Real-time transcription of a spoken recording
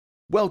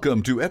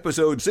Welcome to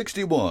episode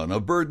 61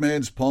 of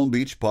Birdman's Palm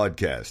Beach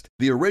Podcast,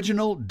 the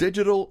original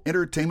digital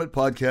entertainment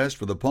podcast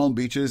for the Palm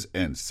Beaches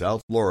and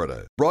South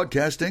Florida.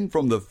 Broadcasting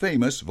from the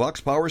famous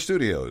Vox Power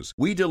Studios,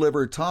 we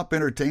deliver top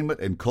entertainment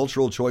and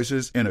cultural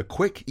choices in a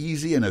quick,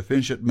 easy, and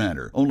efficient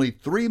manner. Only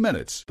 3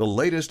 minutes. The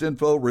latest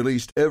info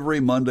released every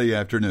Monday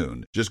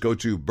afternoon. Just go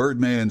to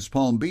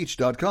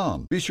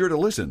birdmanspalmbeach.com. Be sure to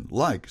listen,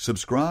 like,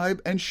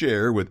 subscribe, and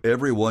share with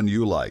everyone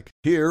you like.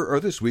 Here are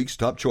this week's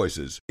top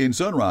choices. In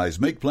Sunrise,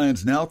 make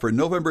plans now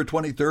for November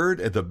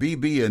 23rd at the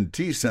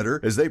BB&T Center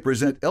as they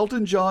present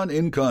Elton John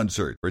in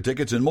concert. For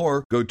tickets and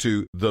more, go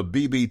to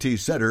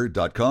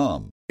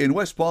thebbtcenter.com. In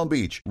West Palm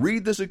Beach,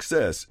 read the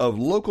success of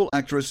local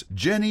actress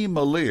Jenny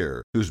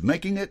Malier, who's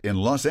making it in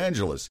Los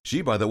Angeles.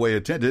 She, by the way,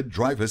 attended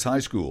Dreyfus High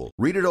School.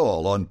 Read it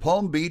all on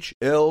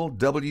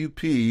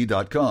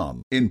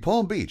palmbeachlwp.com. In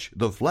Palm Beach,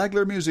 the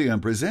Flagler Museum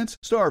presents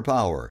Star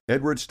Power,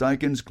 Edward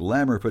Steichen's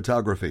glamour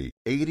photography,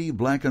 80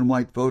 black and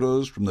white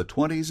photos from the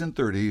 20s and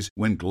 30s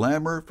when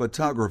glamour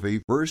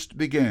photography first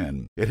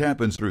began. It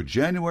happens through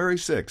January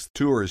 6th.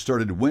 Tours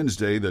started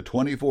Wednesday the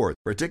 24th.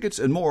 For tickets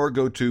and more,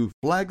 go to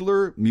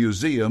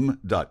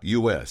flaglermuseum.us.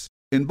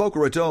 In Boca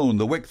Raton,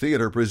 the Wick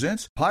Theater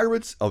presents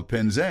Pirates of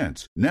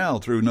Penzance, now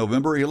through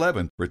November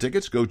 11th. For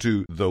tickets, go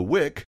to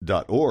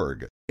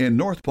thewick.org. In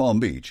North Palm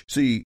Beach,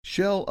 see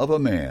Shell of a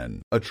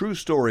Man, a true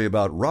story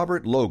about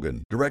Robert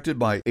Logan, directed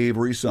by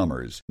Avery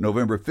Summers,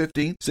 November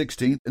 15th,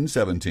 16th, and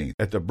 17th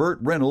at the Burt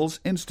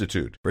Reynolds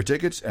Institute. For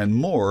tickets and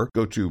more,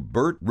 go to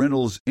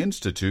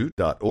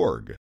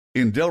burtReynoldsInstitute.org.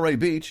 In Delray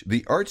Beach,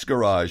 the Arts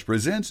Garage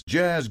presents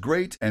jazz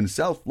great and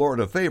South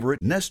Florida favorite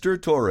Nestor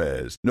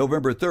Torres,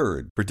 November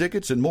 3rd. For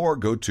tickets and more,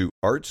 go to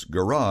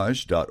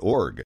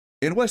artsgarage.org.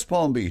 In West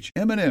Palm Beach,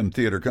 M&M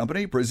Theater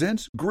Company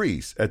presents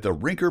Grease at the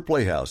Rinker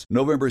Playhouse,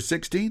 November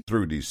 16th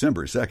through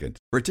December 2nd.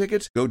 For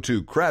tickets, go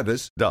to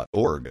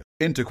kravis.org.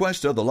 In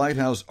Tequesta, the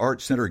Lighthouse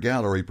Art Center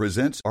Gallery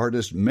presents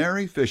artist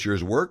Mary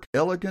Fisher's work,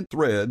 Elegant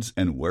Threads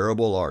and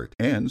Wearable Art,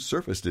 and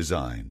Surface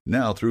Design,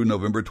 now through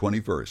November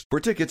 21st. For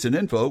tickets and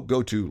info,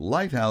 go to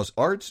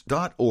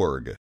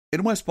lighthousearts.org.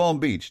 In West Palm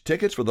Beach,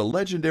 tickets for the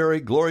legendary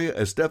Gloria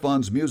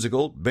Estefan's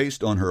musical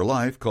based on her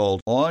life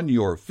called On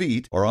Your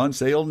Feet are on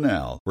sale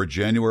now for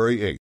January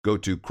 8th. Go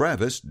to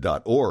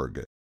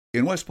kravis.org.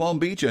 In West Palm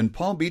Beach and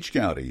Palm Beach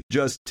County,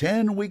 just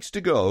 10 weeks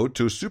to go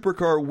to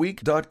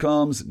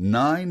SupercarWeek.com's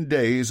 9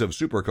 days of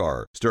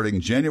Supercar, starting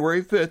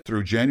January 5th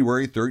through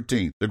January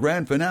 13th. The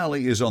grand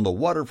finale is on the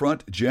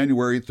waterfront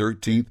January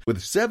 13th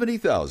with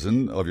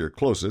 70,000 of your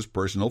closest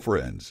personal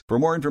friends. For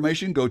more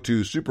information, go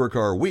to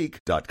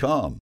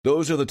SupercarWeek.com.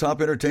 Those are the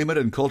top entertainment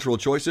and cultural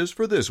choices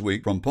for this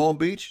week from Palm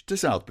Beach to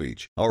South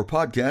Beach. Our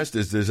podcast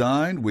is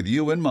designed with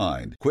you in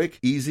mind. Quick,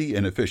 easy,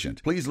 and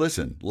efficient. Please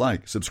listen,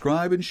 like,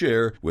 subscribe, and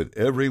share with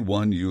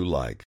everyone you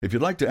like. If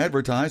you'd like to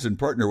advertise and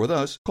partner with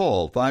us,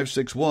 call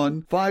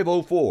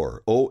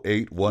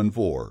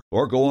 561-504-0814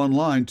 or go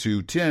online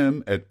to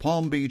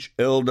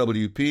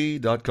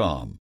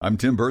tim@palmbeachlwp.com. I'm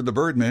Tim Bird the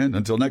Birdman.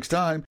 Until next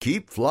time,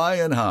 keep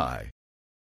flying high.